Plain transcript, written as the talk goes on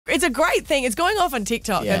It's a great thing. It's going off on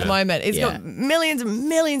TikTok at the moment. It's got millions and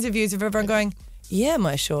millions of views of everyone going, yeah,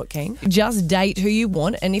 my short king. Just date who you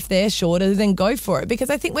want, and if they're shorter, then go for it. Because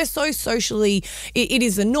I think we're so socially, it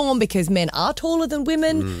is the norm because men are taller than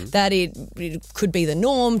women, that it could be the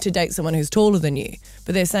norm to date someone who's taller than you.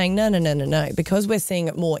 But they're saying, no. Because we're seeing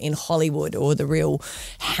it more in Hollywood or the real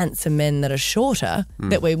handsome men that are shorter,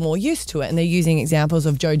 that we're more used to it. And they're using examples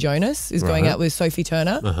of Joe Jonas is going out with Sophie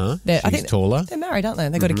Turner. She's I think taller. They're married, aren't they?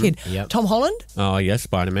 They've got a kid. Yep. Tom Holland. Oh, yes,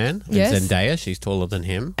 Spider-Man. And Yes. Zendaya, she's taller than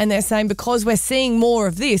him. And they're saying because we're seeing more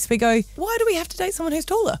of this, we go, why do we have to date someone who's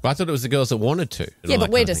taller? But I thought it was the girls that wanted to. Yeah, but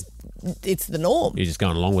we're just, it's the norm. You're just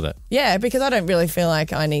going along with it. Yeah, because I don't really feel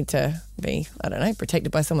like I need to be, I don't know,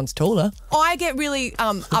 protected by someone's taller. I get really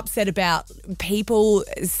upset about people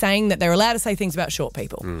saying that they're allowed to say things about short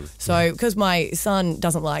people. So, because my son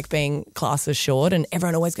doesn't like being classed as short, and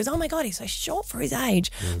everyone always goes, oh my God, he's so short for his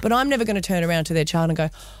age. But I'm never going to turn around to their child and go,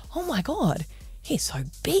 oh my God, he's so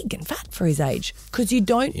big and fat for his age. Because you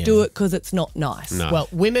don't do it because it's not nice. No. Well,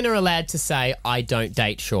 women are allowed to say, I don't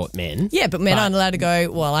date short men. Yeah, but men aren't allowed to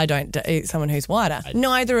go, well, I don't date someone who's wider.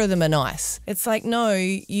 Neither of them are nice. It's like, no,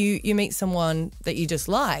 you meet someone that you just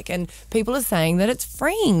like. And people are saying that it's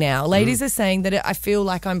freeing now. Ladies are saying that I feel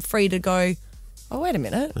like I'm free to go, oh, wait a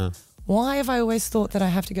minute. Why have I always thought that I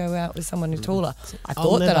have to go out with someone who's taller? I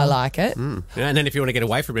thought that I like it. Yeah, and then if you want to get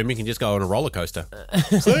away from him, you can just go on a roller coaster.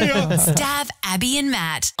 See ya. Stab Abby and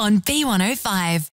Matt on B105.